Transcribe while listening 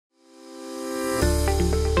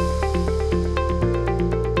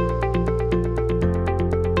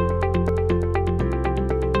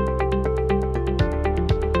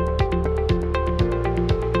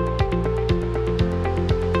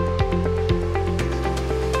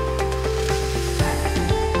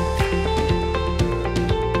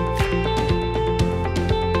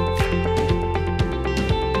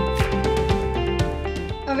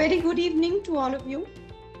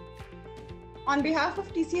on behalf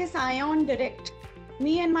of TCS ION Direct,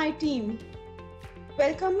 me and my team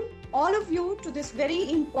welcome all of you to this very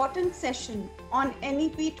important session on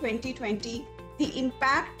NEP 2020, the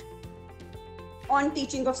impact on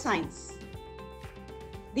teaching of science.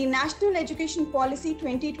 The National Education Policy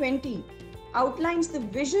 2020 outlines the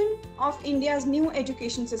vision of India's new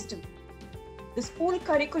education system. The school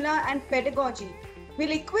curricula and pedagogy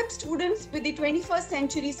will equip students with the 21st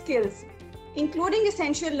century skills, including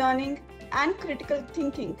essential learning and critical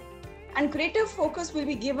thinking, and greater focus will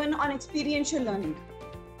be given on experiential learning.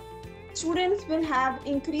 Students will have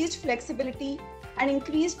increased flexibility and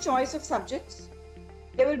increased choice of subjects.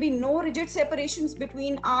 There will be no rigid separations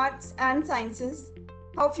between arts and sciences,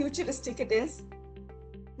 how futuristic it is.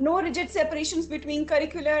 No rigid separations between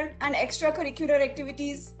curricular and extracurricular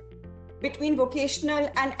activities, between vocational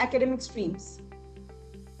and academic streams.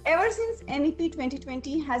 Ever since NEP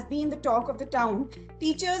 2020 has been the talk of the town,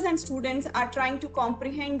 teachers and students are trying to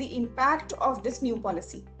comprehend the impact of this new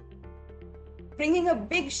policy. Bringing a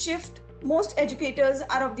big shift, most educators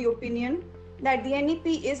are of the opinion that the NEP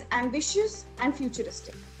is ambitious and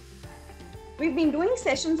futuristic. We've been doing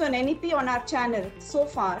sessions on NEP on our channel so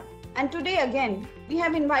far, and today again, we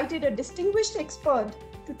have invited a distinguished expert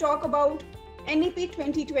to talk about NEP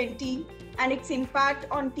 2020 and its impact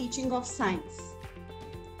on teaching of science.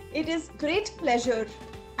 It is great pleasure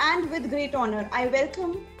and with great honor, I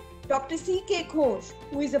welcome Dr. C.K. Ghosh,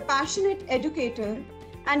 who is a passionate educator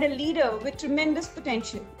and a leader with tremendous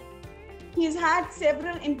potential. He's had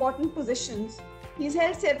several important positions. He's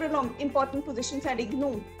held several important positions at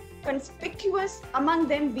IGNOU, conspicuous among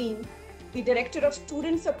them being the Director of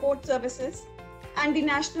Student Support Services and the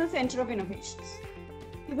National Center of Innovations.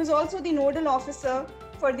 He was also the Nodal Officer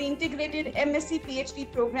for the integrated MSc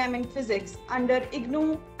PhD program in physics under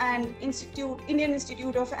IGNOU and Indian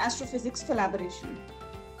Institute of Astrophysics collaboration.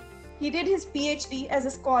 He did his PhD as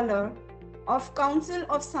a scholar of Council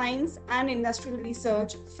of Science and Industrial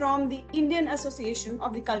Research from the Indian Association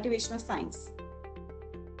of the Cultivation of Science.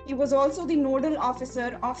 He was also the Nodal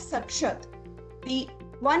Officer of Sakshat, the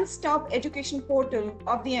one-stop education portal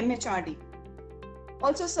of the MHRD.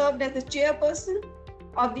 Also served as the chairperson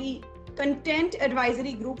of the Content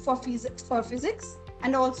Advisory Group for Physics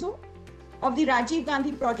and also of the Rajiv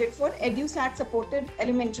Gandhi Project for EduSat supported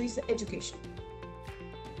elementary education.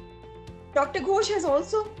 Dr. Ghosh has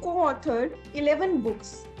also co-authored 11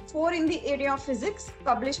 books, 4 in the area of physics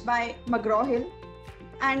published by McGraw-Hill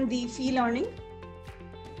and the Fee Learning,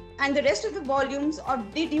 and the rest of the volumes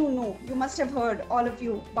of Did You Know? You must have heard, all of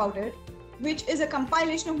you, about it, which is a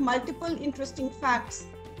compilation of multiple interesting facts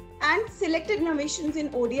and selected innovations in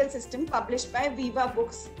ODL system published by Viva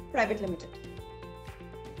Books Private Limited.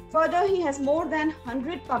 Further, he has more than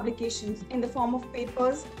 100 publications in the form of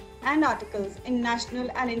papers and articles in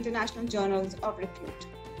national and international journals of repute.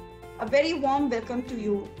 A very warm welcome to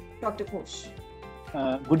you, Dr. Ghosh.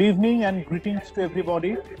 Good evening and greetings to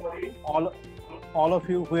everybody, all of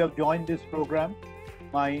you who have joined this program.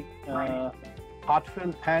 My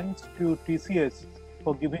heartfelt thanks to TCS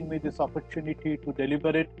for giving me this opportunity to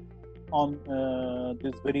deliberate on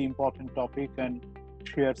this very important topic and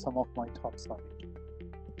share some of my thoughts on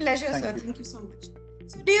it. Pleasure, sir. Thank you so much.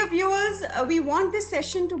 So, dear viewers, we want this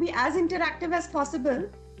session to be as interactive as possible.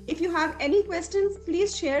 If you have any questions,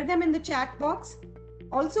 please share them in the chat box.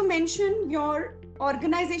 Also mention your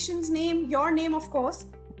organization's name, your name, of course,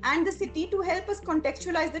 and the city to help us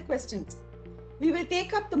contextualize the questions. We will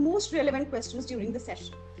take up the most relevant questions during the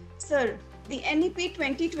session. Sir, the NEP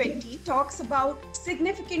 2020 talks about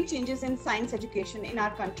significant changes in science education in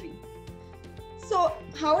our country. So,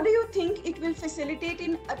 how do you think it will facilitate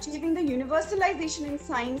in achieving the universalization in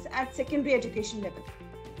science at secondary education level?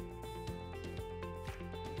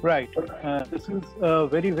 Right. This is a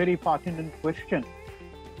very, very pertinent question,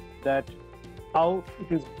 that how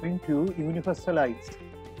it is going to universalize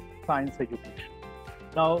science education.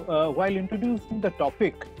 Now, while introducing the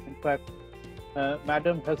topic, in fact,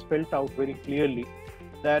 Madam has spelled out very clearly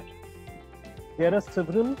that there are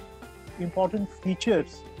several important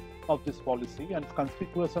features of this policy, and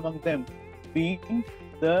conspicuous among them being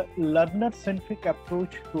the learner-centric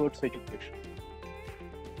approach towards education,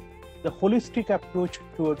 the holistic approach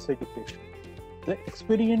towards education, the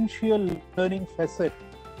experiential learning facet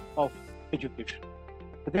of education.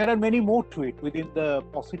 There are many more to it within the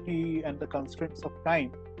paucity and the constraints of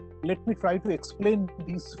time. Let me try to explain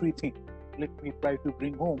these 3 things. Let me try to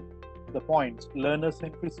bring home the points: learner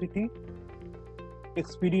centricity,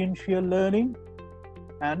 experiential learning,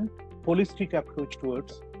 and holistic approach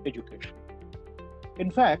towards education. In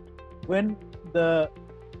fact, when the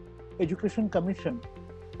Education Commission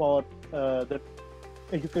for the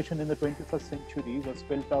education in the 21st century was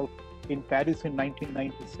spelled out in Paris in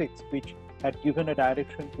 1996, which had given a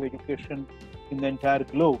direction to education in the entire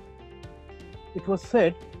globe. It was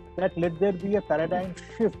said that let there be a paradigm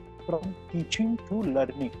shift from teaching to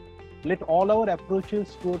learning. Let all our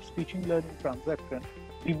approaches towards teaching learning transaction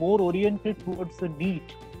be more oriented towards the need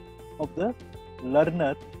of the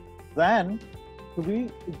learner than to be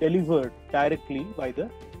delivered directly by the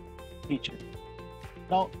teacher.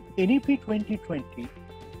 Now, NEP 2020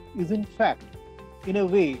 is in fact, in a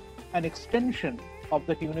way, an extension of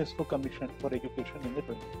the UNESCO Commission for Education in the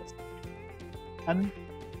 21st century. And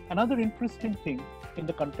another interesting thing in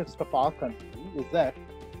the context of our country is that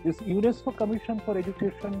this UNESCO Commission for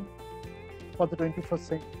Education for the 21st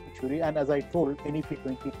century, and as I told, NEP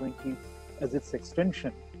 2020 as its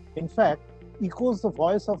extension, in fact, echoes the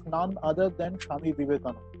voice of none other than Swami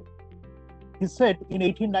Vivekananda. He said in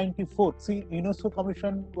 1894, see, UNESCO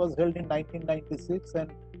Commission was held in 1996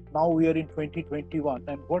 and now we are in 2021,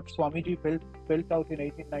 and what Swamiji felt out in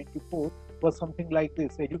 1894 was something like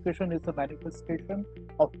this: education is a manifestation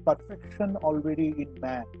of perfection already in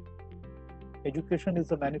man. Education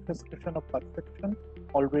is a manifestation of perfection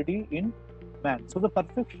already in man. So the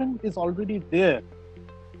perfection is already there.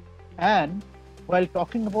 And while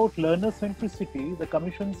talking about learner centricity, the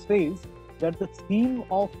Commission says that the theme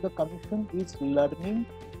of the Commission is learning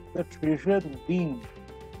the treasure within.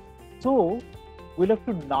 So we'll have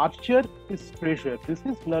to nurture this treasure. This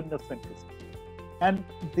is learner centricity. And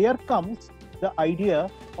there comes the idea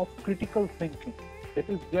of critical thinking. That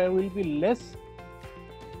is, there will be less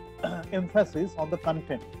emphasis on the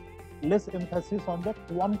content, less emphasis on the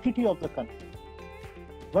quantity of the content,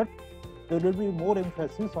 but there will be more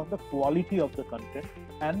emphasis on the quality of the content,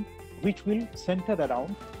 and which will center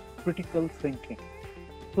around critical thinking.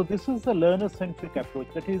 So this is the learner-centric approach.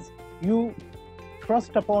 That is, you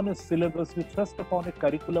trust upon a syllabus, you trust upon a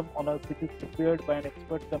curriculum which is prepared by an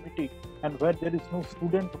expert committee, and where there is no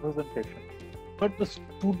student representation. But the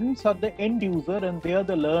students are the end user and they are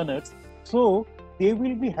the learners, so they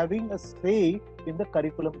will be having a say in the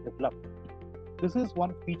curriculum development. This is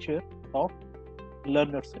one feature of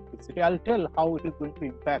learner centricity. I'll tell how it is going to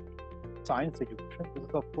impact science education. This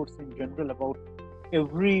is, of course, in general about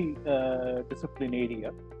every discipline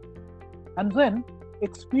area. And then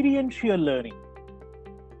experiential learning.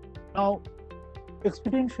 Now,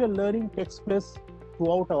 experiential learning takes place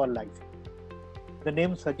throughout our life. The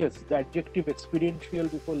name suggests, the adjective experiential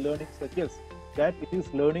before learning suggests that it is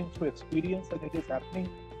learning through experience and it is happening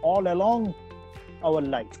all along our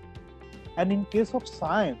life. And in case of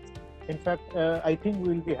science, in fact, I think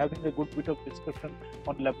we will be having a good bit of discussion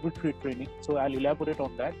on laboratory training, so I'll elaborate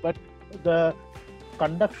on that. But the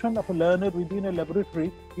conduction of a learner within a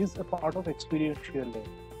laboratory is a part of experiential learning.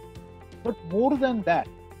 But more than that,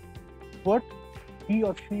 what he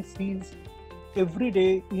or she sees every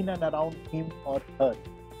day in and around him or her.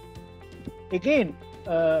 Again,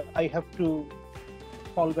 I have to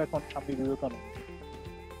fall back on Swami Vivekananda.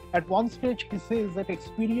 At one stage, he says that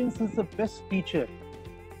experience is the best teacher.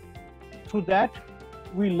 Through that,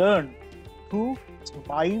 we learn through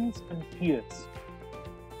smiles and tears.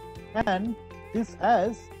 And this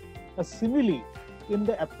has a simile in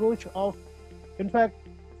the approach of, in fact,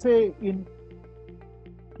 say in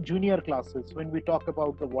junior classes, when we talk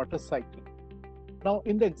about the water cycle. Now,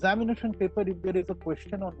 in the examination paper, if there is a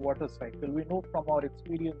question on water cycle, we know from our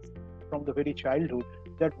experience from the very childhood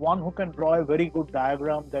that one who can draw a very good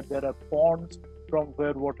diagram, that there are ponds from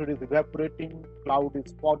where water is evaporating, cloud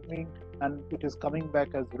is forming, and it is coming back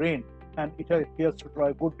as rain, and he has to draw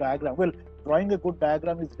a good diagram. Well, drawing a good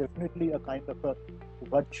diagram is definitely a kind of a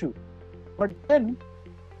virtue. But then,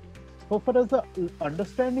 so far as the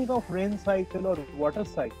understanding of rain cycle or water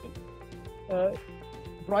cycle,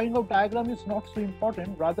 drawing of diagram is not so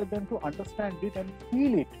important, rather than to understand it and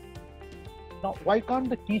feel it. Now, why can't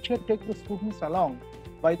the teacher take the students along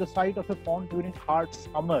by the side of a pond during hard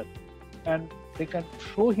summer, and they can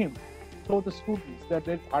show the students that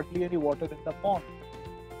there's hardly any water in the pond,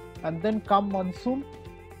 and then come monsoon,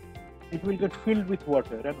 it will get filled with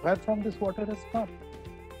water, and where from this water has come?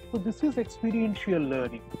 So this is experiential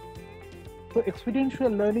learning. So experiential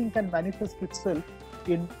learning can manifest itself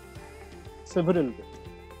in several ways.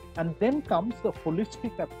 And then comes the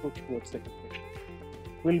holistic approach towards education.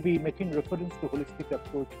 We'll be making reference to holistic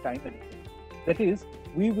approach time and again. That is,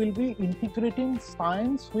 we will be integrating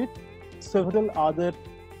science with several other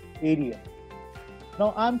areas.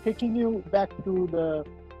 Now, I'm taking you back to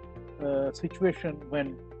the situation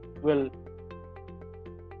when, well,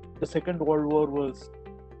 the Second World War was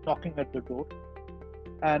knocking at the door,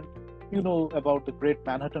 and you know about the Great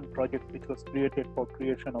Manhattan Project, which was created for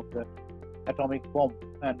creation of the atomic bomb,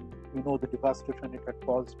 and you know the devastation it had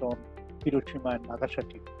caused on Hiroshima and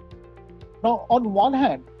Nagasaki. Now, on one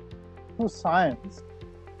hand, through science,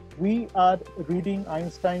 we are reading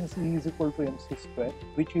Einstein's E is equal to mc square,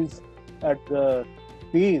 which is at the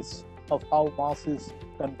base of how mass is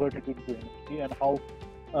converted into energy and how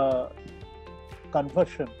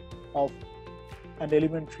conversion of an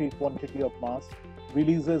elementary quantity of mass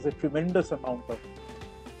releases a tremendous amount of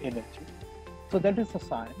energy. So that is the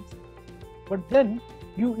science. But then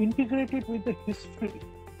you integrate it with the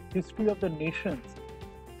history of the nations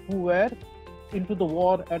who were into the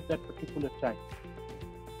war at that particular time.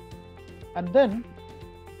 And then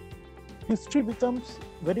history becomes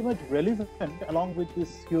very much relevant along with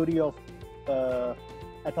this theory of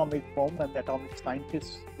atomic bomb and the atomic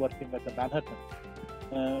scientists working at the Manhattan,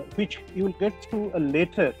 which you will get through a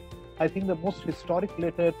letter, I think the most historic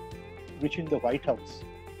letter reaching the White House.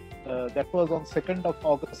 That was on 2nd of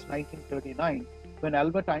August 1939, when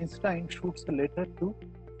Albert Einstein shoots a letter to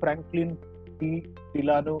Franklin D.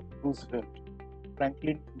 Delano Roosevelt.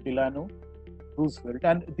 Franklin Delano Roosevelt.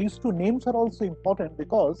 And these two names are also important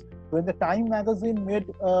because when the Time magazine made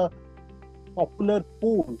a popular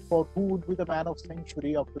poll for who would be the man of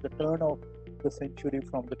century after the turn of the century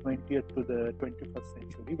from the 20th to the 21st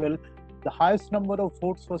century, well, the highest number of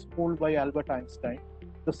votes was polled by Albert Einstein.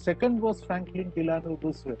 The second was Franklin Delano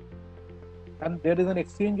Roosevelt. And there is an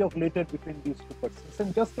exchange of letters between these two persons.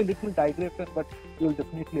 And just a little digression, but you will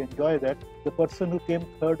definitely enjoy that. The person who came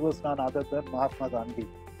third was none other than Mahatma Gandhi.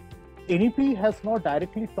 NEP has not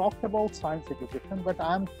directly talked about science education, but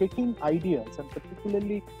I am taking ideas, and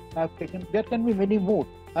particularly I have taken, there can be many more.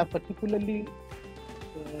 I have particularly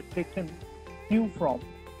taken few from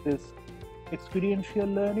this experiential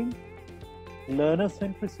learning, learner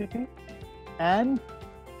centricity, and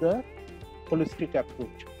the holistic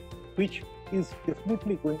approach, which is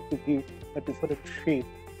definitely going to give a different shape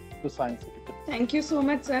to science education. Thank you so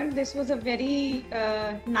much, sir. This was a very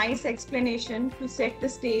nice explanation to set the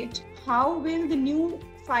stage. How will the new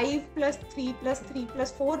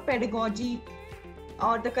 5+3+3+4 pedagogy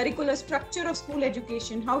or the curricular structure of school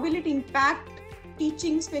education, how will it impact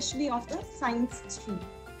teaching, especially of the science stream?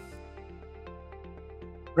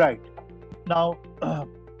 Right. Now,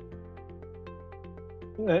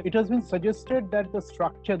 it has been suggested that the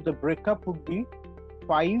structure, the breakup would be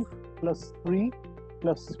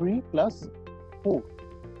 5+3+3+4.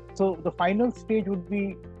 So the final stage would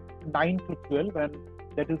be 9 to 12, and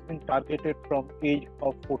that has been targeted from age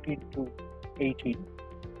of 14 to 18.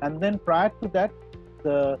 And then prior to that,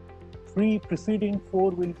 the 3 preceding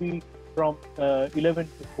 4 will be from 11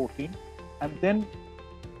 to 14. And then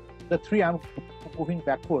the 3, I'm moving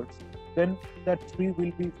backwards, then that 3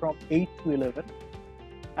 will be from 8 to 11.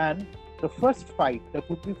 And the first 5, that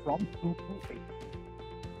would be from 2 to 8.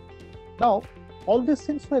 Now, all these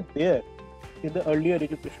things were there in the earlier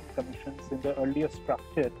education commissions, in the earlier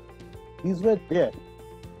structure. These were there,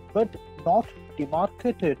 but not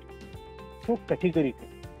demarcated so categorically.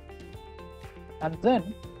 And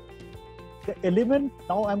then the element,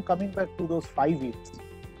 now I'm coming back to those 5 years,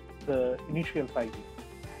 the initial 5 years.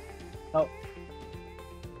 Now,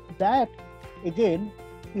 that again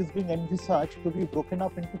is being envisaged to be broken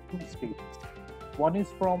up into 2 stages. One is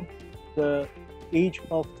from the age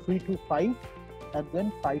of 3 to 5 and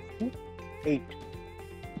then 5 to 8.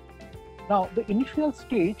 Now, the initial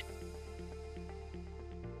stage,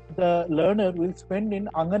 the learner will spend in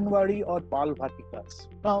Anganwadi or Bal Bhatikas.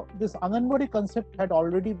 Now, this Anganwadi concept had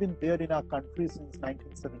already been there in our country since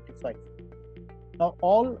 1975. Now,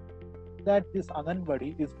 all that this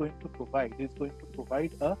Anganwadi is going to provide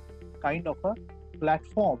a kind of a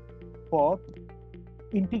platform for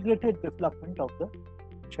integrated development of the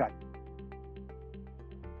child.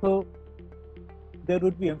 So, there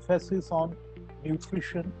would be emphasis on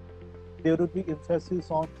nutrition, there would be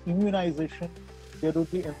emphasis on immunization, there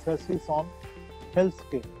would be emphasis on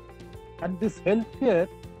healthcare. And this healthcare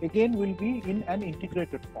again will be in an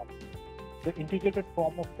integrated form. The integrated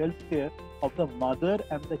form of healthcare of the mother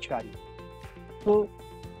and the child. So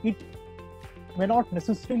it may not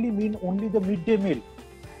necessarily mean only the midday meal.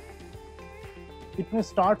 It may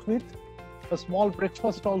start with a small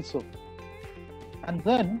breakfast also. And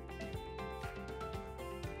then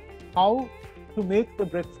how to make the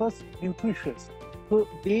breakfast nutritious. So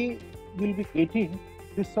they will be getting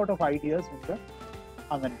this sort of ideas in the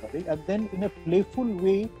Anganwadi, and then in a playful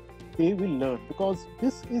way they will learn, because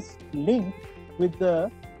this is linked with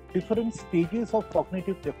the different stages of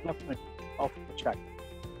cognitive development of the child.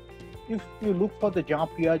 If you look for the Jean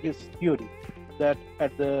Piaget's theory, that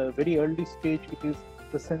at the very early stage it is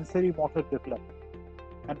the sensory motor development,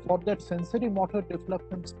 and for that sensory motor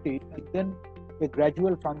development stage, and then a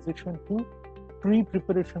gradual transition to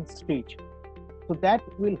pre-preparation stage. So that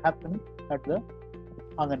will happen at the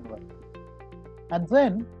Anganwadi. And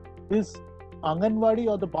then this Anganwadi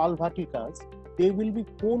or the Bal Bhatikas, they will be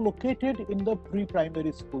co-located in the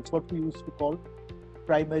pre-primary schools, what we used to call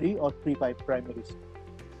primary or pre-primary schools.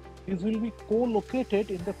 These will be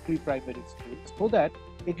co-located in the pre-primary schools, so that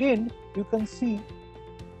again you can see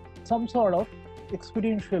some sort of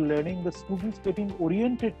experiential learning, the students getting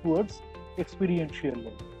oriented towards experiential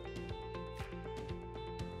learning.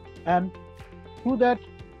 And through that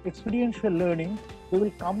experiential learning, they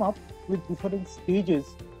will come up with different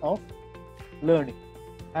stages of learning.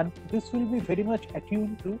 And this will be very much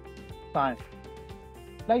attuned to science.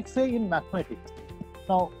 Like say in mathematics.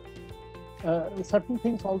 Now, certain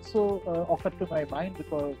things also occurred to my mind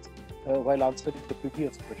because while answering the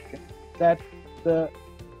previous question, that the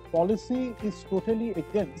policy is totally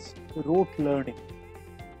against rote learning.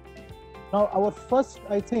 Now, our first,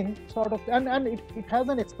 I think, sort of, and it has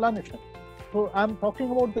an explanation. So I'm talking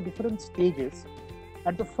about the different stages.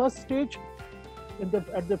 At the first stage,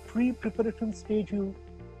 at the pre-preparation stage, you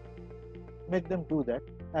make them do that.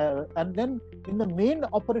 And then in the main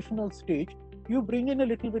operational stage, you bring in a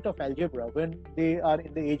little bit of algebra when they are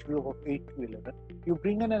in the age group of 8 to 11. You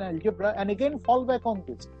bring in an algebra and again fall back on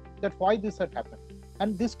this, that why this had happened.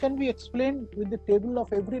 And this can be explained with the table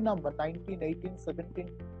of every number, 19, 18, 17,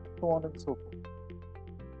 so on and so forth.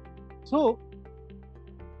 So,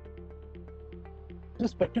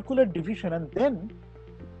 this particular division, and then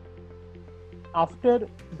after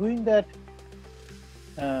doing that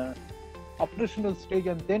operational stage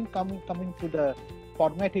and then coming to the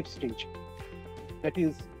formative stage, that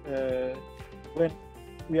is when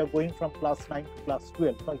we are going from class 9 to class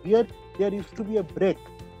 12. Now here there used to be a break.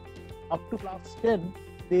 Up to class 10,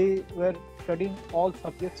 they were studying all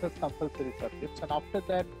subjects as compulsory subjects, and after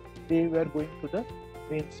that they were going to the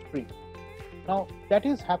mainstream. Now that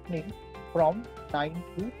is happening from 9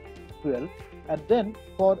 to 12, and then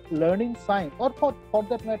for learning science, or for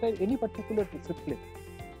that matter any particular discipline.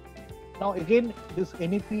 Now again, this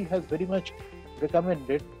NEP has very much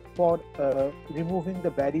recommended for removing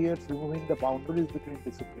the barriers, removing the boundaries between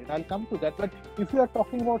discipline. I'll come to that, but if you are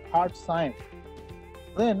talking about hard science,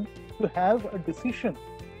 then to have a decision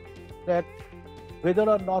that whether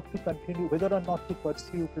or not to continue, whether or not to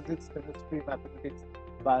pursue physics, chemistry, mathematics,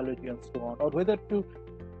 biology and so on, or whether to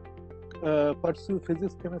pursue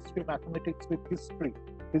physics, chemistry, mathematics with history,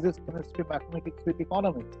 physics, chemistry, mathematics with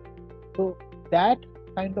economics. So that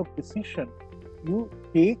kind of decision you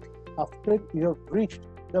take after you have reached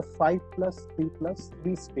the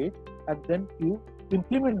 5+3+3 stage, and then you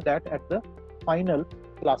implement that at the final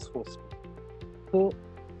class 4 stage. So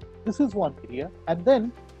this is one area, and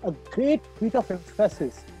then a great bit of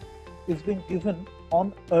emphasis is being given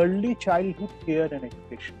on early childhood care and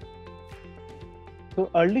education. So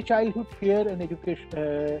early childhood care and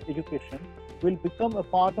education will become a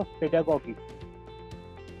part of pedagogy.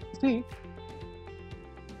 See,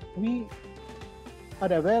 we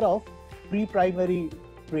are aware of pre-primary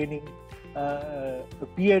training. The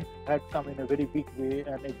B.Ed had come in a very big way,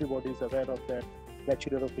 and everybody is aware of that.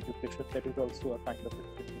 Bachelor of Education, that is also a kind of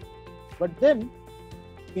a thing. But then,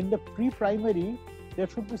 in the pre-primary, there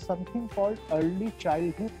should be something called early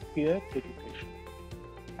childhood care education,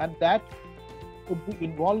 and that would be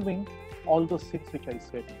involving all those things which I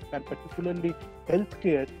said, and particularly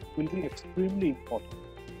healthcare will be extremely important,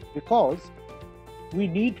 because we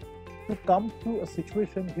need to come to a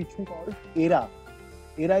situation which we call ERA.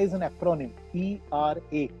 ERA is an acronym,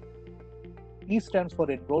 E-R-A. E stands for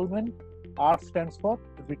enrollment, R stands for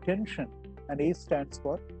retention, and A stands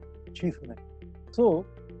for achievement. So,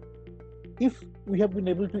 if we have been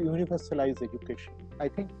able to universalize education, I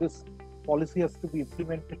think this policy has to be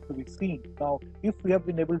implemented to be seen. Now, if we have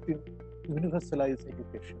been able to universalize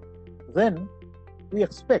education, then we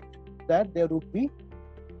expect that there would be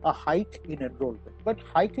a hike in enrollment. But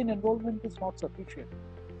hike in enrollment is not sufficient.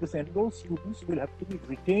 These enrolled students will have to be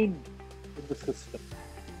retained in the system.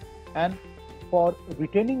 And for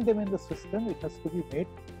retaining them in the system, it has to be made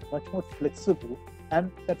much more flexible.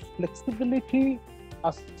 And that flexibility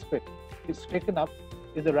aspect is taken up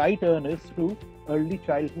in the right earnest through early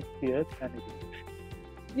childhood care and education.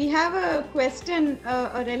 We have a question,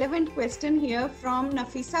 a relevant question here from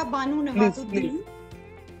Nafisa Banu Nawazuddin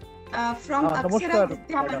from Akshara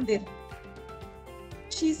Vidya Mandir.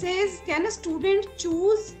 She says, can a student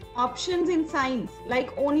choose options in science,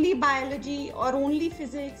 like only biology or only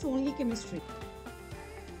physics, only chemistry?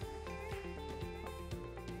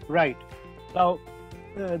 Right. Now,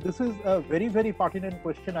 This is a very, very pertinent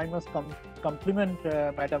question. I must compliment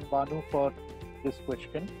Madam Banu for this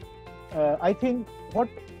question. I think what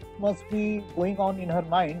must be going on in her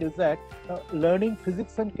mind is that learning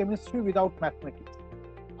physics and chemistry without mathematics,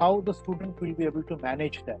 how the student will be able to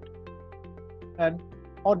manage that. And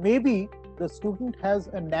or maybe the student has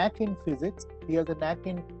a knack in physics, he has a knack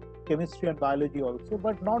in chemistry and biology also,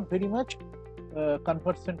 but not very much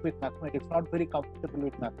conversant with mathematics, not very comfortable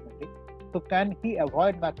with mathematics. So can he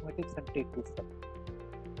avoid mathematics and take this up?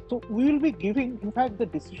 So we will be giving, in fact, the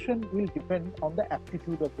decision will depend on the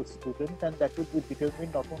aptitude of the student, and that will be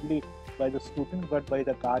determined not only by the student but by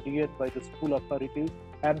the guardian, by the school authorities,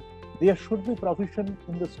 and there should be provision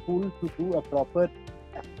in the school to do a proper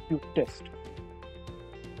aptitude test.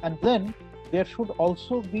 And then there should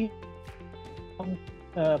also be some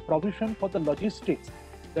provision for the logistics,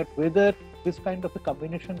 that whether this kind of a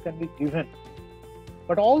combination can be given.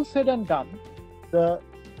 But all said and done, the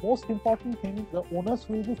most important thing, the onus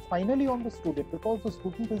will be finally on the student, because the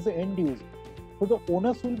student is the end user. So the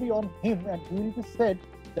onus will be on him, and he will be said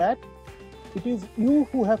that it is you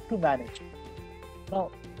who have to manage. Now,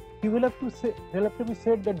 he will have to be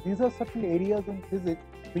said that these are certain areas in physics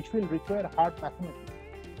which will require hard mathematics,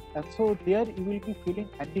 and so there you will be feeling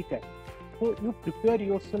handicapped. So you prepare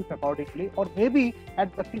yourself accordingly, or maybe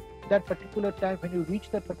at that particular time, when you reach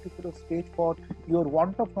that particular stage, for your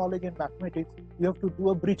want of knowledge in mathematics, you have to do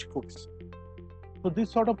a bridge course. So this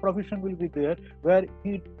sort of provision will be there, where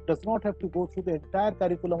he does not have to go through the entire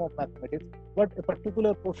curriculum of mathematics, but a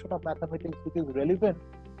particular portion of mathematics which is relevant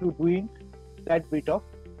to doing that bit of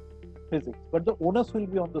physics. But the onus will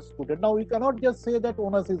be on the student. Now, you cannot just say that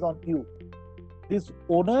onus is on you. This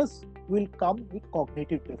onus will come with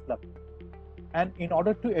cognitive development. And in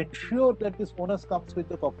order to ensure that this onus comes with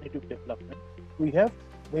the cognitive development, we have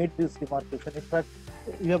made this demarcation. In fact,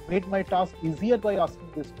 you have made my task easier by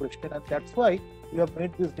asking this question, and that's why you have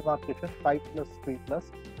made this demarcation 5 plus 3 plus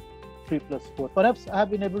 3 plus 4. Perhaps I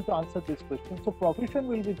have been able to answer this question. So provision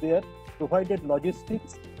will be there, provided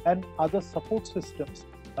logistics and other support systems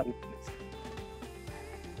are in place.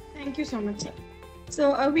 Thank you so much, sir.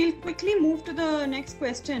 So we'll quickly move to the next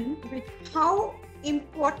question, with how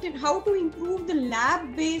to improve the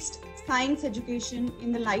lab-based science education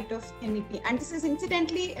in the light of NEP. And this is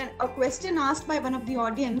incidentally a question asked by one of the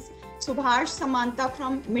audience, Subhash Samanta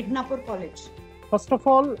from Midnapur College. First of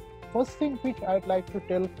all, first thing which I'd like to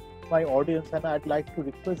tell my audience, and I'd like to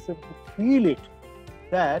request them to feel it,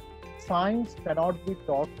 that science cannot be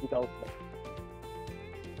taught without lab.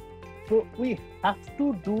 So we have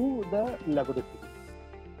to do the laboratory.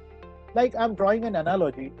 Like, I'm drawing an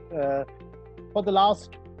analogy. For the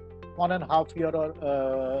last 1.5 years,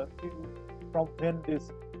 or from when this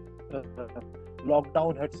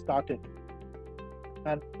lockdown had started,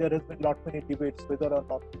 and there has been lot many debates whether or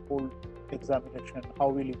not to hold examination, how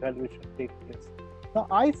will evaluation take place. Now,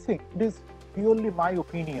 I think it is purely my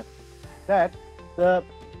opinion that the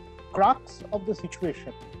crux of the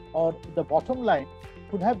situation, or the bottom line,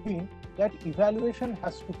 could have been that evaluation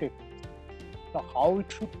has to take place. Now, how it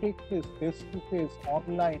should take place, face-to-face,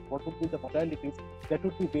 online, what would be the modalities, that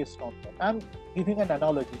would be based on that. I'm giving an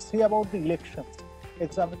analogy. Say about the elections,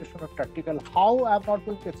 examination of practical. How, I'm not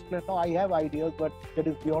going to explain now. I have ideas, but that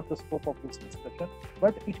is beyond the scope of this discussion.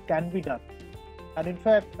 But it can be done. And in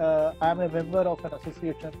fact, I am a member of an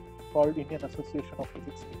association called Indian Association of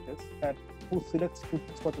Physics Teachers, and who selects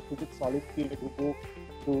students for the Physics Olympiad, who go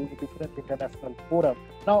to different international forums.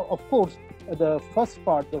 Now, of course, the first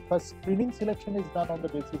screening selection is done on the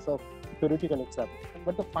basis of theoretical examination,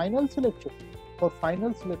 but the final selection,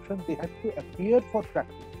 they have to appear for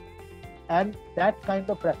practice. And that kind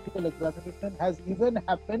of practical examination has even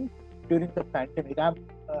happened during the pandemic.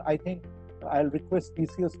 I think I'll request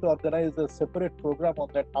TCS to organize a separate program on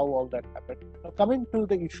that, how all that happened. Now, coming to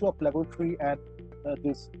the issue of laboratory and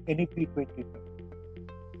this NEP 2020.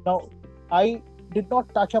 Now, I did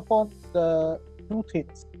not touch upon the two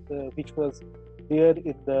things which was there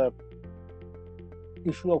in the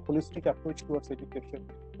issue of holistic approach towards education,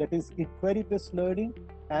 that is inquiry-based learning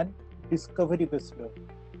and discovery-based learning.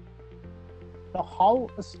 Now, how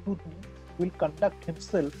a student will conduct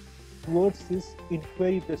himself towards this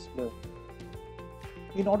inquiry-based learning?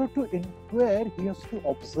 In order to inquire, he has to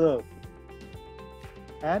observe,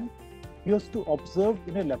 and he has to observe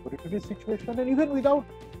in a laboratory situation, and even without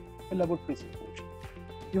a laboratory situation,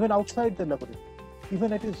 even outside the laboratory,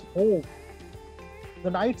 even at his home. The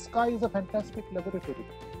night sky is a fantastic laboratory,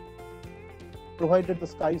 provided the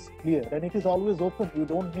sky is clear, and it is always open. You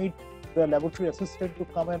don't need the laboratory assistant to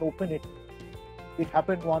come and open it. It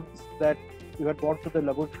happened once that you had gone to the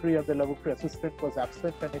laboratory and the laboratory assistant was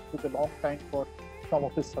absent, and it took a long time for some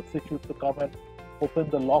of his substitutes to come and open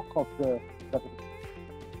the lock of the laboratory.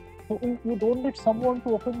 So you don't need someone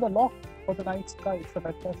to open the lock for the night sky. It's a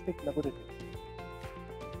fantastic laboratory.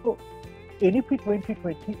 So NEP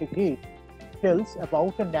 2020 again tells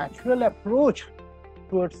about a natural approach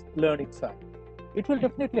towards learning science. It will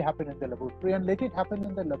definitely happen in the laboratory, and let it happen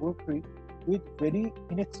in the laboratory with very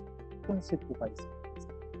inexpensive devices.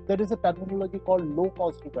 There is a terminology called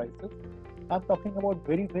low-cost devices. I'm talking about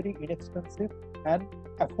very, very inexpensive and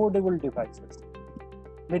affordable devices.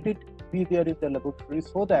 Let it be there in the laboratory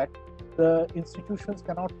so that the institutions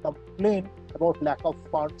cannot complain about lack of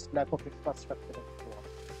funds, lack of infrastructure, and so on.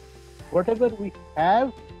 Whatever we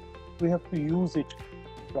have to use it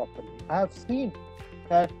properly. I have seen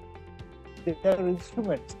that there are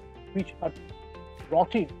instruments which are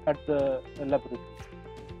rotting at the laboratories.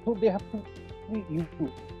 So they have to be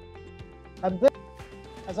used. And then,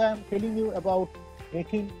 as I am telling you about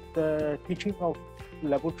making the teaching of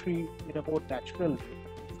laboratory in a more natural way,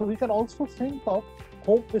 so we can also think of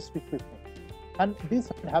home-based equipment. And this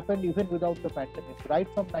had happened even without the pandemic. Right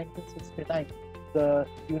from 1969, the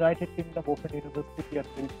United Kingdom Open University and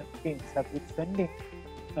Milton Keynes have been sending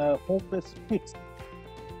home-based kits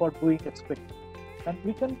for doing experiments. And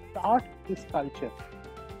we can start this culture.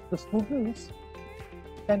 The students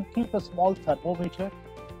can keep a small thermometer,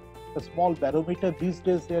 a small barometer. These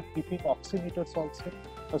days they are keeping oximeters also,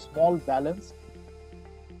 a small balance.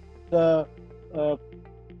 The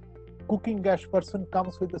cooking gas person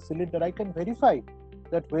comes with the cylinder. I can verify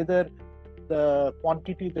that whether the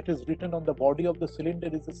quantity that is written on the body of the cylinder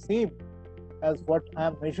is the same as what I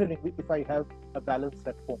am measuring if I have a balance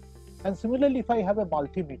at home. And similarly, if I have a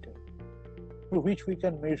multimeter through which we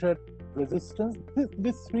can measure resistance,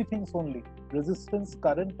 these three things only: resistance,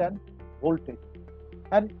 current, and voltage.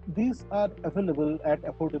 And these are available at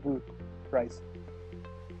affordable price.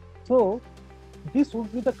 So this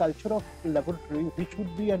would be the culture of laboratory, which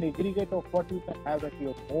would be an aggregate of what you can have at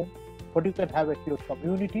your home, what you can have at your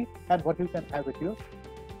community, and what you can have at your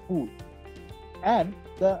school. And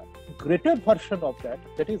the greater version of that,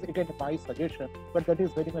 that is again my suggestion, but that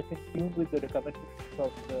is very much in tune with the recommendations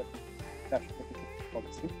of the National Education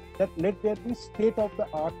Policy, that let there be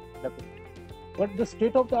state-of-the-art laboratory. But the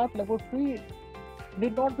state-of-the-art laboratory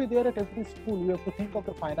need not be there at every school. We have to think of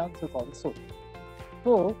the finances also.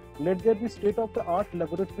 So let there be state-of-the-art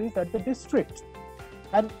laboratories at the districts,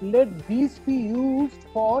 and let these be used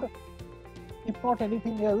for, if not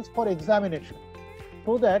anything else, for examination,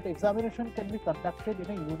 so that examination can be conducted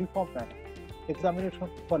in a uniform manner, examination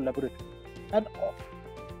for laboratory. And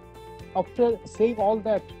after saying all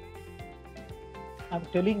that, I'm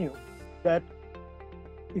telling you that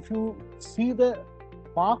if you see the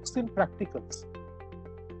marks in practicals,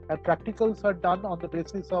 and practicals are done on the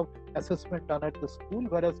basis of assessment done at the school,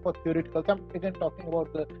 whereas for theoreticals, I'm again talking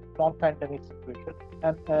about the non-pandemic situation,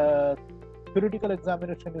 and theoretical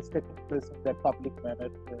examination is taking place in that public manner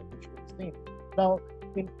which we've seen. Now,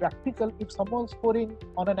 in practical, if someone's scoring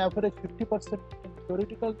on an average 50% in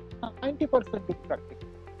theoretical, 90% in practical,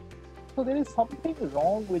 so there is something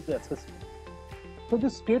wrong with the assessment. So the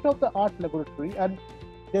state-of-the-art laboratory, and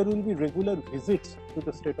there will be regular visits to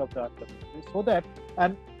the state-of-the-art laboratory, so that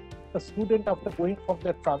a student, after going from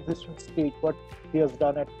that transition stage, what he has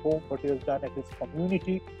done at home, what he has done at his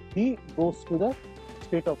community, he goes to the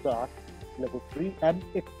state-of-the-art laboratory, and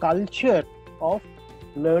a culture of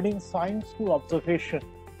learning science to observation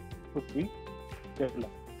should be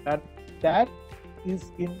developed. And that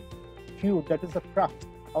is in tune, that is the crux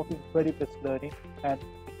of inquiry-based learning and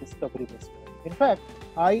discovery-based learning. In fact,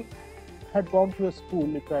 I had gone to a school,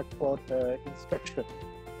 in fact, for inspection.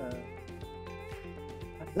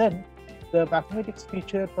 And then the mathematics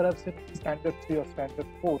teacher, perhaps in standard 3 or standard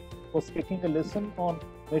 4, was taking a lesson on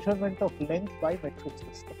measurement of length by metric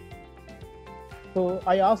system. So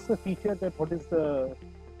I asked the teacher that what is the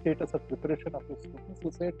status of preparation of the students.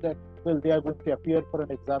 He said that, well, they are going to appear for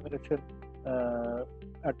an examination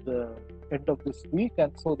at the end of this week,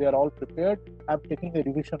 and so they are all prepared. I'm taking a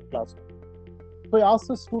revision class. So I asked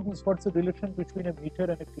the students, what's the relation between a meter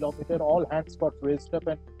and a kilometer? All hands got raised up,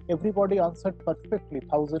 and everybody answered perfectly.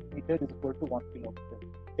 1000 meter is equal to 1 kilometer.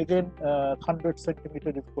 Again, 100 centimeter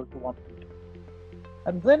is equal to 1 meter.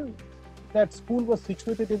 And then that school was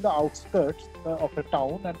situated in the outskirts of a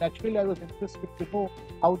town, and naturally I was interested to know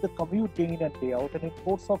how the commute day in and day out. And in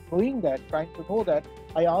course of knowing that, trying to know that,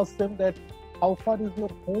 I asked them that, how far is your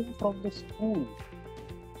home from the school?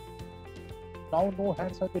 Now no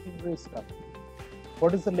hands are getting raised up.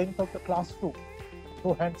 What is the length of the classroom?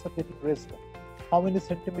 No hands are getting raised up. How many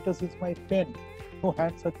centimeters is my pen? No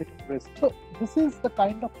hands are getting raised. So this is the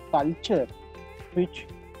kind of culture which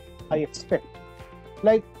I expect.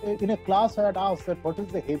 Like in a class, I had asked that what is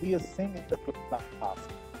the heaviest thing in the class,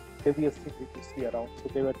 heaviest thing that you see around. So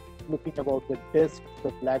they were looking about the desk,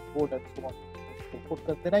 the blackboard, and so on and so forth.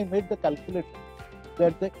 And then I made the calculation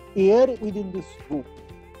that the air within this room,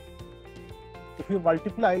 if you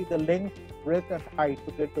multiply the length, breadth, and height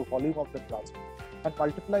to get the volume of the classroom, and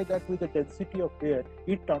multiply that with the density of air,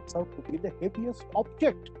 it turns out to be the heaviest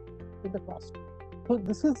object in the classroom. So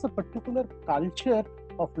this is a particular culture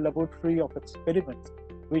of laboratory, of experiments,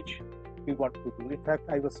 which we want to do. In fact,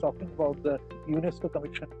 I was talking about the UNESCO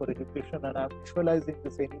Commission for Education, and I'm visualizing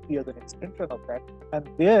this NEP as an extension of that. And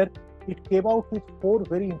there, it came out with 4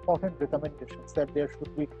 very important recommendations, that there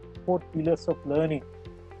should be 4 pillars of learning: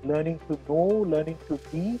 learning to know, learning to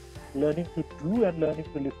be, learning to do, and learning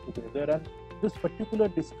to live together. And this particular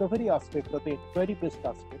discovery aspect, or the inquiry-based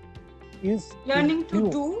aspect, is learning to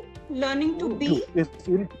do, learning to be,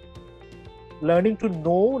 learning to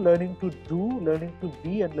know, learning to do, learning to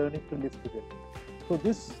be, and learning to live together. So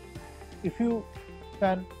this, if you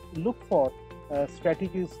can look for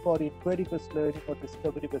strategies for inquiry-based learning or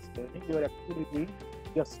discovery-based learning, you are actually doing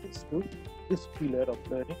justice to this pillar of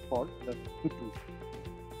learning called learning to do.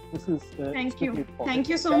 This is thank you. important. Thank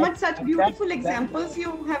you so much. Such beautiful examples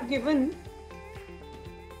you have given.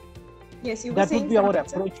 Yes, you were saying that would be our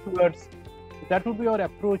approach towards. That would be our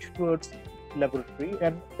approach towards laboratory,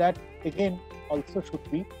 and that again also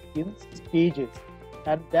should be in stages,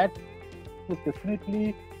 and that would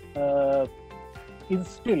definitely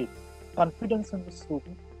instill confidence in the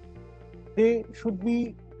student. They should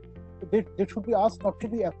be asked not to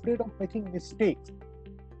be afraid of making mistakes.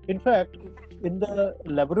 In fact, in the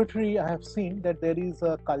laboratory, I have seen that there is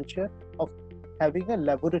a culture of having a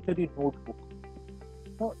laboratory notebook.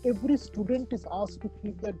 Now, every student is asked to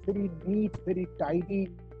keep that very neat, very tidy,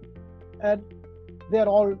 and they are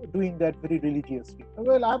all doing that very religiously.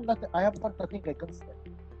 Well, I have got nothing against that.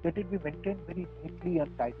 Let it be maintained very neatly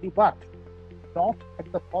and tightly, but not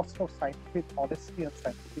at the cost of scientific honesty and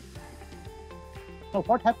scientific. Now,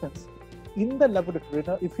 what happens in the laboratory?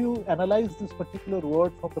 Now, if you analyze this particular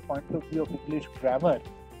word from the point of view of English grammar,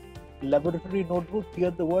 laboratory notebook,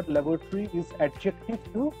 here the word laboratory is adjective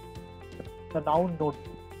to the noun notebook.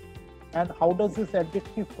 And how does this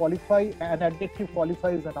adjective qualify? An adjective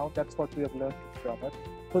qualifies a noun. That's what we have learned in grammar.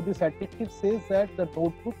 So this adjective says that the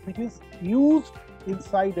notebook which is used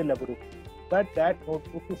inside a laboratory, but that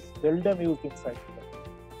notebook is seldom used inside the laboratory.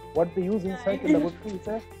 What they use inside the laboratory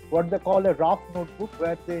is what they call a rough notebook,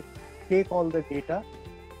 where they take all the data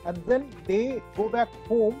and then they go back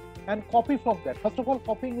home and copy from that. First of all,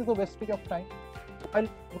 copying is a wastage of time,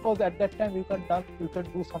 because at that time you can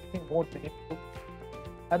do something more meaningful.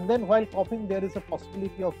 And then while copying, there is a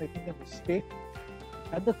possibility of making a mistake.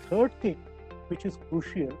 And the third thing, which is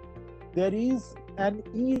crucial, there is an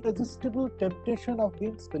irresistible temptation of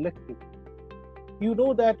being selective. You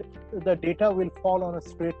know that the data will fall on a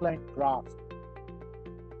straight line graph.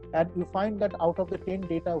 And you find that out of the 10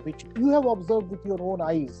 data which you have observed with your own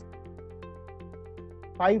eyes,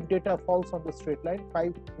 5 data falls on the straight line,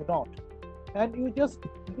 5 do not. And you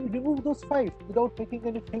remove those 5 without making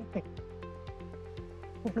any thinking.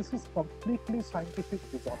 So this is completely scientific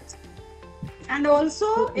dishonesty. And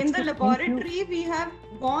also in the laboratory, we have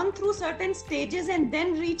gone through certain stages and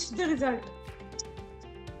then reached the result.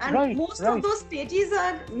 And most of those stages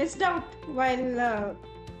are missed out while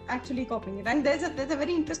actually copying it. And there's a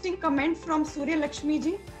very interesting comment from Surya Lakshmi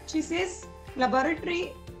ji. She says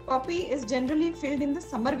laboratory copy is generally filled in the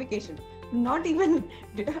summer vacation, not even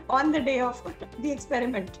on the day of the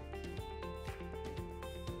experiment.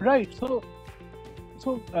 Right. So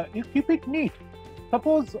you keep it neat.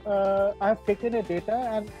 Suppose I have taken a data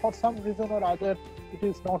and for some reason or other it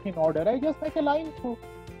is not in order. I just make a line through.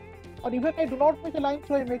 Or even I do not make a line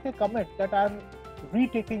through, I make a comment that I am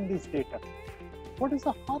retaking this data. What is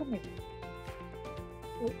the harm in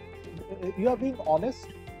it? You are being honest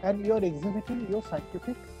and you are exhibiting your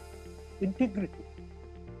scientific integrity.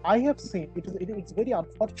 I have seen, it's very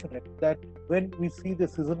unfortunate that when we see the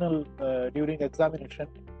seasonal, during examination,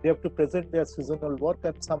 they have to present their seasonal work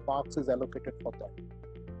and some marks is allocated for that.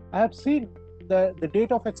 I have seen the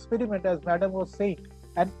date of experiment, as Madam was saying.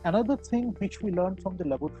 And another thing which we learned from the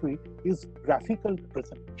laboratory is graphical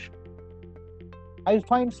presentation. I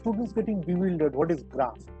find students getting bewildered. What is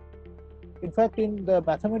graph? In fact, in the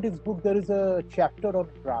mathematics book, there is a chapter on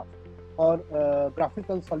graph or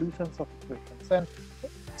graphical solutions of equations. And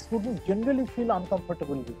students generally feel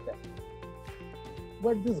uncomfortable with that.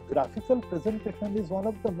 But this graphical presentation is one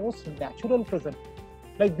of the most natural presentations.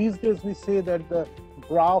 Like these days, we say that the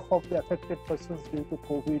graph of the affected persons due to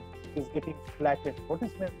COVID is getting flattened. What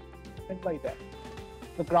is meant by that?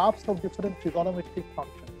 the graphs of different trigonometric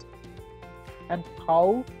functions and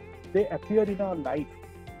how they appear in our life.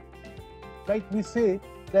 Like we say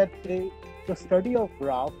that the study of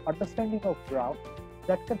graph, understanding of graph,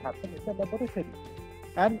 that can happen in the laboratory.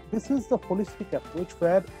 And this is the holistic approach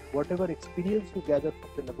where whatever experience you gather from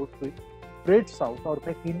the laboratory spreads out or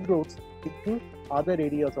make inroads into other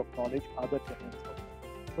areas of knowledge, other domains of knowledge.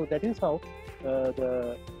 So that is how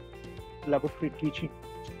the laboratory teaching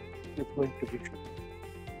is going to be true.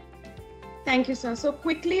 Thank you, sir. So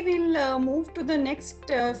quickly we'll move to the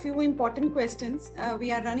next few important questions.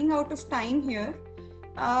 We are running out of time here.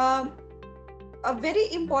 A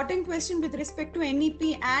very important question with respect to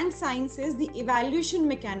NEP and science is the evaluation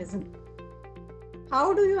mechanism.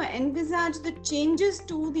 How do you envisage the changes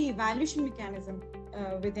to the evaluation mechanism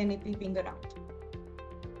with NEP being around?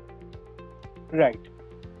 Right.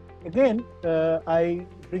 Again, I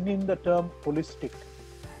bring in the term holistic.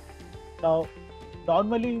 Now,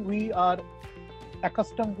 normally we are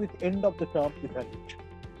accustomed with end of the term evaluation.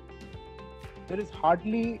 There is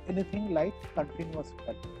hardly anything like continuous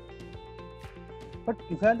evaluation. But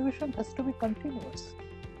evaluation has to be continuous.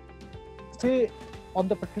 Say, on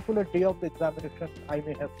the particular day of the examination, I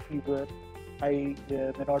may have fever, I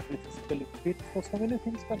may not be physically fit, so many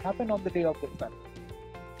things can happen on the day of the exam.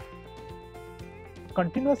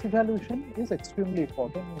 Continuous evaluation is extremely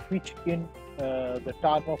important, which in the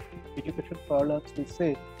term of education parlance we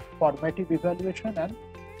say formative evaluation and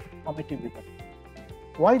summative evaluation.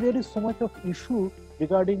 Why there is so much of issue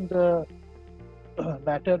regarding the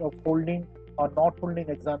matter of holding or not holding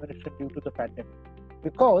examination due to the pandemic?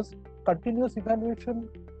 Because continuous evaluation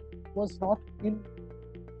was not in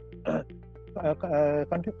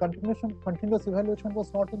continuous evaluation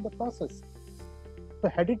was not in the process. So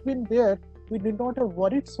had it been there, we did not have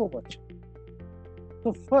worried so much.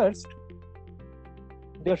 So first,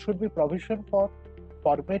 there should be provision for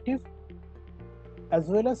formative as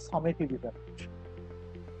well as summative evaluation.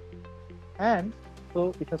 And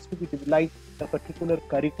so it has to be like a particular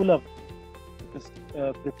curriculum is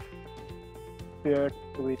prepared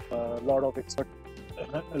with a lot of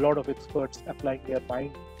experts applying their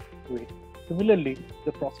mind to it. Similarly,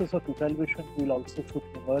 the process of evaluation will also should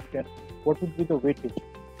emerge and what would be the weightage.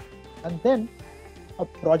 And then a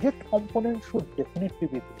project component should definitely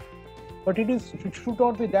be there. But it should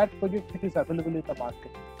not be that project which is available in the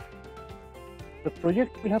market. The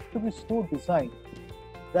project will have to be so designed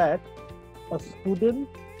that a student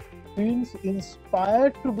feels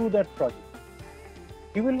inspired to do that project.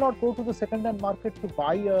 He will not go to the second-hand market to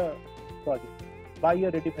buy a project, buy a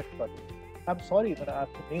ready-made project. I'm sorry, but I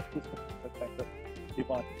have to make this kind of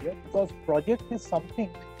demand here because project is something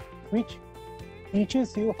which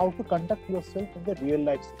teaches you how to conduct yourself in the real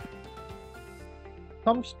life situation.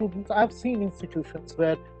 Some students, I have seen institutions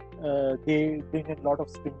where they bring in a lot of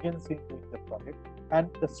stringency in doing the project, and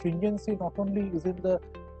the stringency not only is in the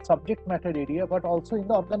subject matter area but also in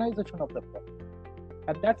the organization of the project.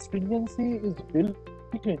 And that stringency is built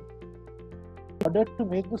in order to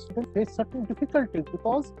make the student face certain difficulties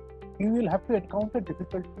because he will have to encounter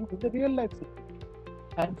difficulties in the real life situation.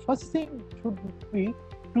 And first thing should be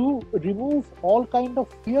to remove all kind of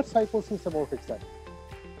fear psychosis about examination.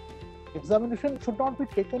 Examination should not be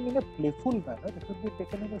taken in a playful manner, it should be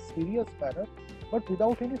taken in a serious manner, but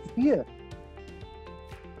without any fear.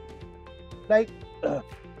 Like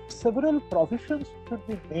several provisions should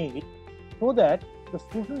be made so that the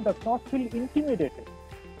student does not feel intimidated.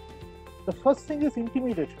 The first thing is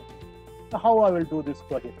intimidation. How I will do this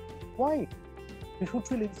project? Why? He should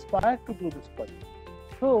feel inspired to do this project.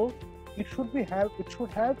 So it should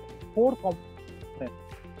have 4 components.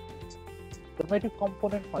 The summative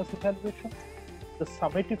component of evaluation, the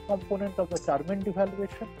summative component of the term-end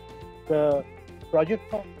evaluation, the project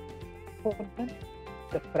component,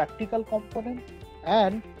 the practical component,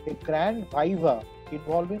 and a grand viva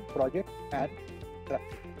involving project and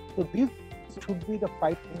practical. So these should be the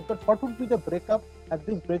 5 things. But what would be the breakup? And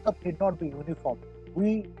this breakup need not be uniform.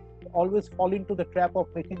 We always fall into the trap of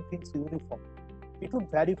making things uniform. It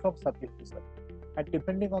would vary from subject to subject. And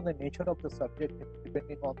depending on the nature of the subject,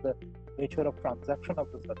 depending on the nature of transaction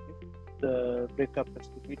of the subject, the breakup has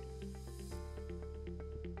to be different.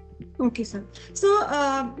 Okay, sir. So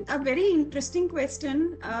a very interesting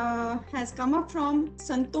question has come up from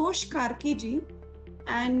Santosh Karkiji.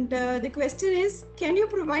 And the question is, can you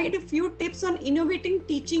provide a few tips on innovative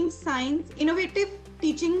teaching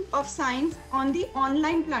of science on the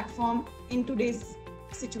online platform in today's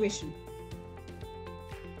situation?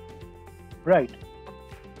 Right.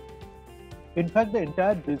 In fact, the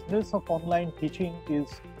entire business of online teaching is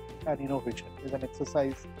an innovation, is an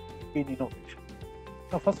exercise in innovation.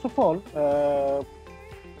 Now, first of all,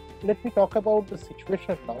 let me talk about the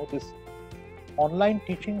situation now. This online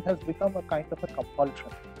teaching has become a kind of a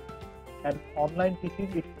compulsion, and online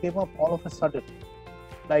teaching, it came up all of a sudden.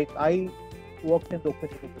 Like, I worked in the Open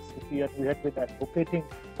University, and we had been advocating,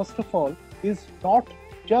 first of all, is not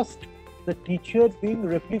just the teacher being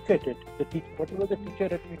replicated, whatever the teacher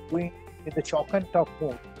had been doing in the chalk and talk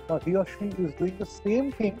mode, now he or she is doing the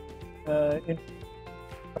same thing in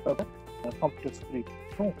computer screen.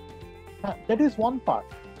 No, that is one part.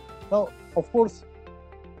 Now, of course,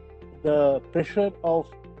 the pressure of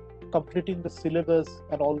completing the syllabus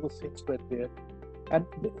and all those things were there. And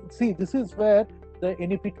see, this is where the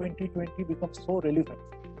NEP 2020 becomes so relevant.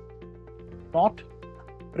 Not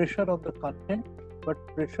pressure on the content, but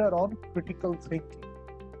pressure on critical thinking.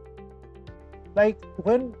 Like,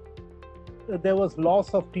 when there was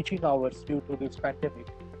loss of teaching hours due to this pandemic,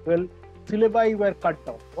 well, syllabi were cut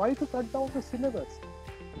down. Why to cut down the syllabus?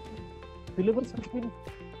 Syllabus has been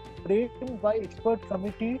framed by expert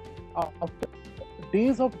committee after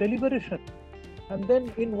days of deliberation, and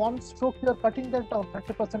then in one stroke you are cutting that down.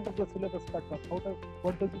 30% of the syllabus cut down.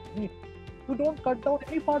 What does it mean? You don't cut down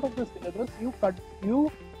any part of the syllabus.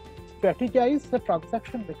 You strategize the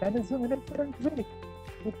transaction mechanism in a different way.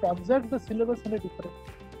 You transact the syllabus in a different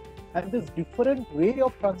way, and this different way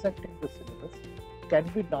of transacting the syllabus can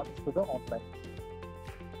be done through the online.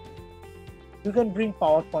 You can bring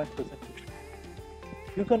PowerPoint presentation.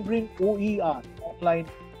 You can bring OER, online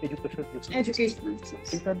education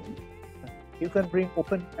resources. You can bring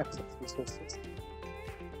open access resources.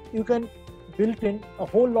 You can build in a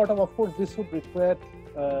whole lot of course, this would require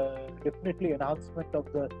definitely enhancement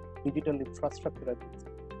of the digital infrastructure.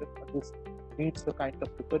 This needs a kind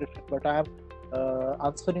of preparation. But I am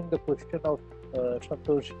answering the question of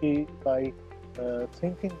Santoshji by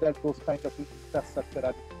thinking that those kind of infrastructure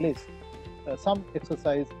are in place. Some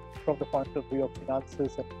exercise from the point of view of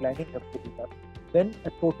finances and planning have to be done. Then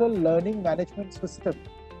a total learning management system.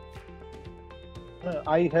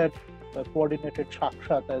 I had coordinated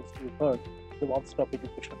Shakshat, as you heard, the one-stop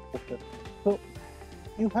education portal. So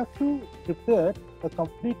you have to prepare a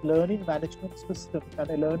complete learning management system, and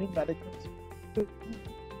a learning management system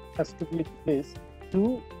has to be in place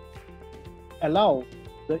to allow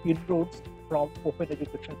the inroads from open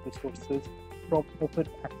education resources, from open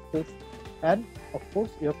access, and of course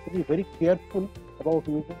you have to be very careful about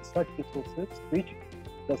using such resources which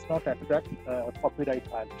does not attract copyright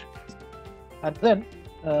violations. And then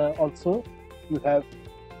also you have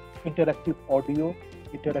interactive audio,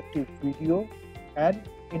 interactive video, and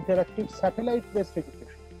interactive satellite-based education.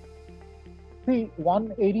 See,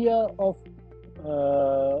 one area of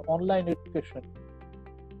online education,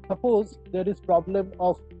 suppose there is problem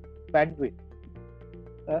of bandwidth,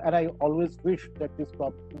 and I always wish that this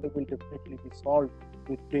problem will definitely be solved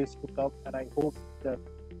with days to come, and I hope that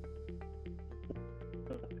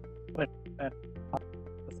and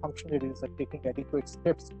the functionaries are taking adequate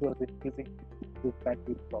steps towards increasing this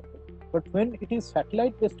bandwidth problem. But when it is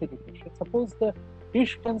satellite-based education, suppose the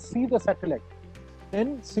dish can see the satellite,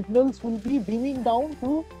 then signals will be beaming down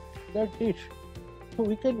to that dish. So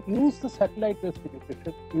we can use the satellite-based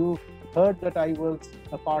education. You heard that I was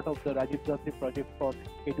a part of the Rajiv Gandhi project for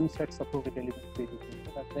EduSat supported elementary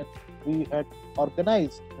education, and then we had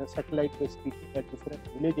organized satellite-based teaching at different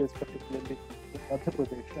villages, particularly in Madhya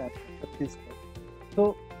Pradesh and Chhattisgarh.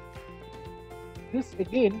 So this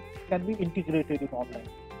again can be integrated in online.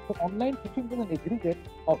 So online teaching is an aggregate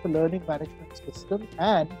of a learning management system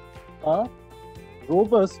and a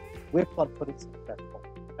robust web conferencing platform,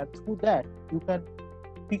 and through that you can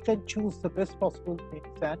pick and choose the best possible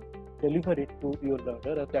things and deliver it to your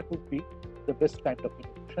learner, and that would be the best kind of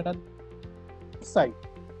innovation. And side,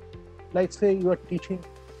 like say you are teaching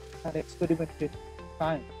an experiment in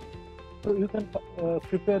science, so you can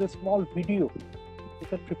prepare a small video. You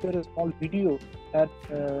can prepare a small video and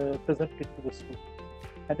present it to the student.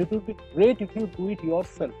 And it will be great if you do it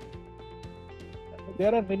yourself.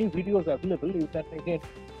 There are many videos available. You can again,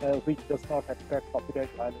 which does not attract copyright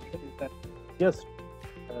violation. You can just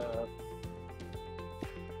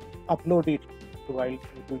upload it while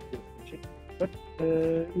doing your teaching. But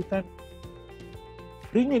you can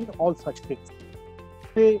bring in all such things.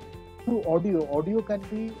 Say through audio. Audio can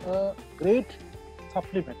be a great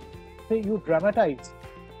supplement. Say you dramatize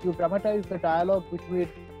the dialogue between.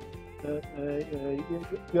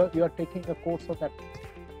 You are taking a course of that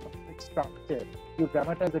structure. You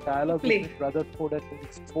dramatize the dialogue between Rutherford and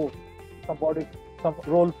Niels Bohr. Some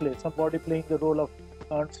role play. Somebody playing the role of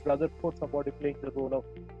Ernst Rutherford. Somebody playing the role of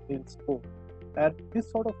Niels Bohr. And this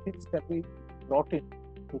sort of things can be brought in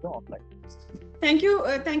to the online. Thank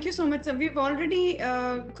you so much, sir. We've already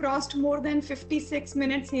crossed more than 56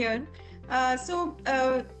 minutes here.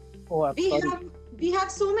 Oh, I'm sorry. We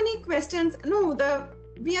have so many questions. No,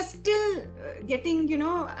 we are still getting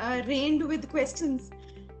rained with questions.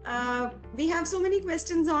 We have so many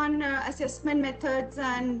questions on assessment methods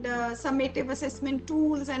and summative assessment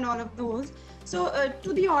tools and all of those. So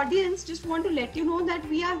to the audience, just want to let you know that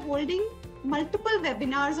we are holding multiple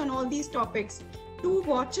webinars on all these topics. Do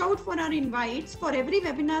watch out for our invites. For every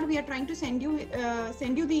webinar, we are trying to send you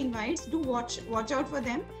the invites. Do watch out for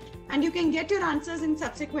them, and you can get your answers in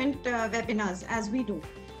subsequent webinars as we do.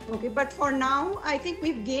 Okay, but for now, I think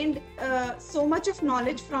we've gained so much of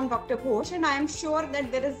knowledge from Dr. Ghosh, and I am sure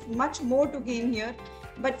that there is much more to gain here.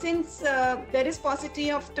 But since there is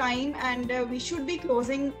paucity of time and we should be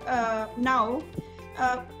closing now,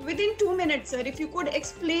 within 2 minutes, sir, if you could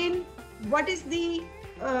explain what is the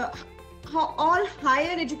how all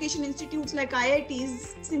higher education institutes like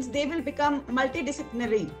IITs, since they will become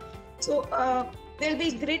multidisciplinary, so there'll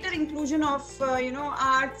be greater inclusion of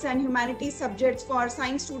arts and humanities subjects for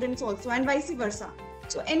science students also, and vice versa.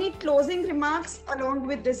 So any closing remarks along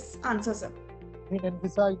with this answer, sir? We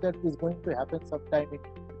envisage that is going to happen sometime in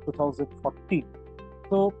 2014.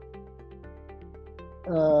 So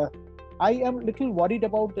I am a little worried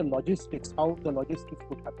about the logistics, how the logistics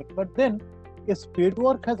would happen. But then a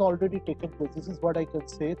spadework has already taken place. This is what I can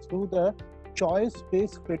say through the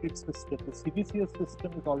choice-based credit system. The CBCS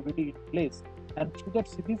system is already in place. And through that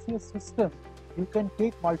CBCS system, you can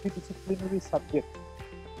take multidisciplinary subjects.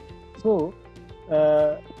 So,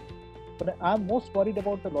 but I'm most worried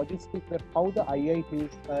about the logistics and how the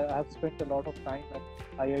IITs, I have spent a lot of time at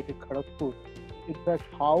IIT Kharagpur. In fact,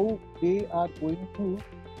 how they are going to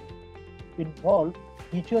involve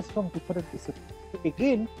teachers from different disciplines. So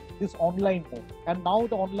again, this online mode, and now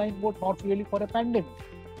the online mode not really for a pandemic,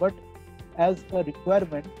 but as a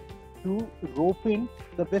requirement to rope in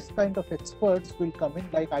the best kind of experts will come in,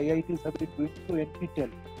 like IITs have been doing through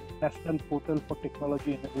NPTEL, National Portal for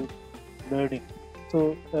Technology Enabled Learning.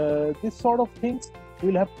 So this sort of things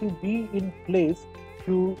will have to be in place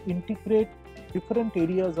to integrate different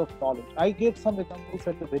areas of knowledge. I gave some examples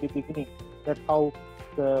at the very beginning that how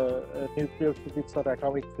the nuclear physics or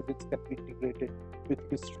atomic physics can be integrated with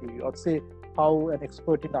history, or say how an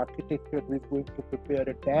expert in architecture who is going to prepare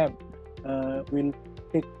a dam will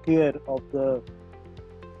take care of the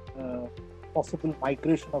possible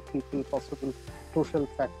migration of people, possible social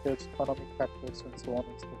factors, economic factors, and so on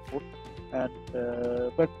and so forth.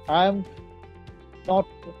 And but I'm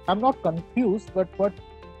not confused, but what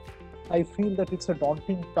I feel that it's a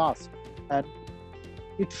daunting task, and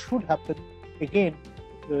it should happen again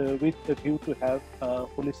with the view to have a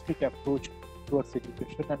holistic approach towards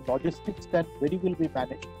education, and logistics can very well be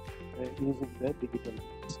managed using the digital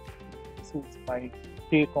means. This is my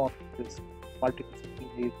take on this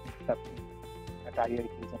multidisciplinary things happening at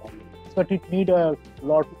IITs and IITs. But it need a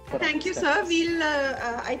lot. Thank you, sir. We'll.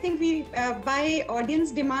 I think we, by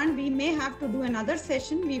audience demand, we may have to do another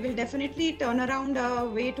session. We will definitely turn around a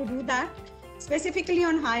way to do that. Specifically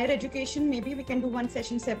on higher education, maybe we can do one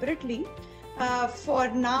session separately. For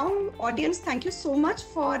now, audience, thank you so much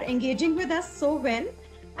for engaging with us so well.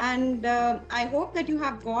 And I hope that you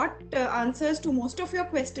have got answers to most of your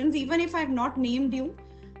questions, even if I've not named you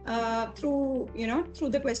through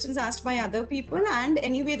the questions asked by other people, and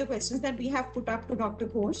anyway, the questions that we have put up to Dr.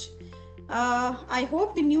 Ghosh. I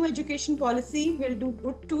hope the new education policy will do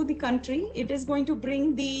good to the country. It is going to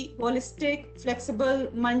bring the holistic, flexible,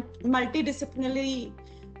 multidisciplinary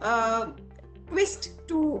twist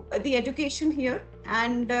to the education here,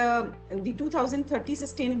 and the 2030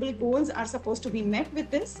 sustainable goals are supposed to be met with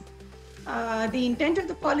this. The intent of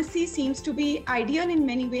the policy seems to be ideal in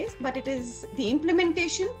many ways, but it is the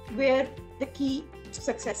implementation where the key to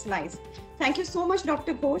success lies. Thank you so much,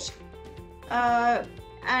 Dr. Ghosh.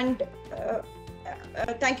 And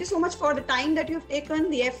thank you so much for the time that you've taken,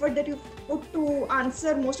 the effort that you've put to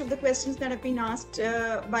answer most of the questions that have been asked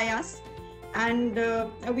by us. And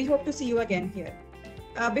we hope to see you again here.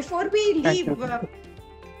 Before we leave,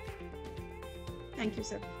 thank you,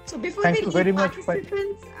 sir. So before we leave,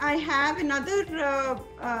 participants, I have another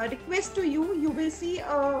request to you. You will see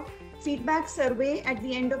a feedback survey at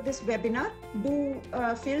the end of this webinar. Do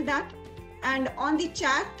fill that. And on the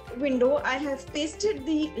chat window, I have pasted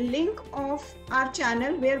the link of our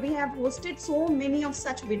channel where we have hosted so many of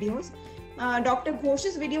such videos. Dr.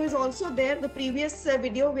 Ghosh's video is also there, the previous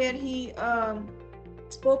video where he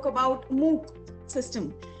spoke about MOOC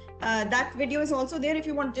system. That video is also there. If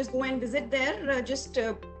you want to just go and visit there, just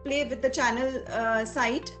play with the channel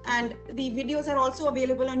site, and the videos are also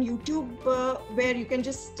available on YouTube, where you can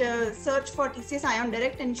just search for TCS Ion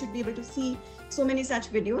Direct and you should be able to see so many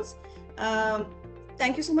such videos.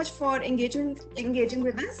 Thank you so much for engaging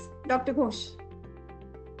with us, Dr. Ghosh.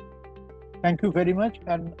 Thank you very much,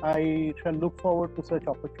 and I shall look forward to such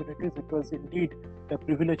opportunities. It was indeed a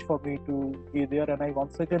privilege for me to be there, and I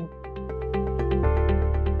once again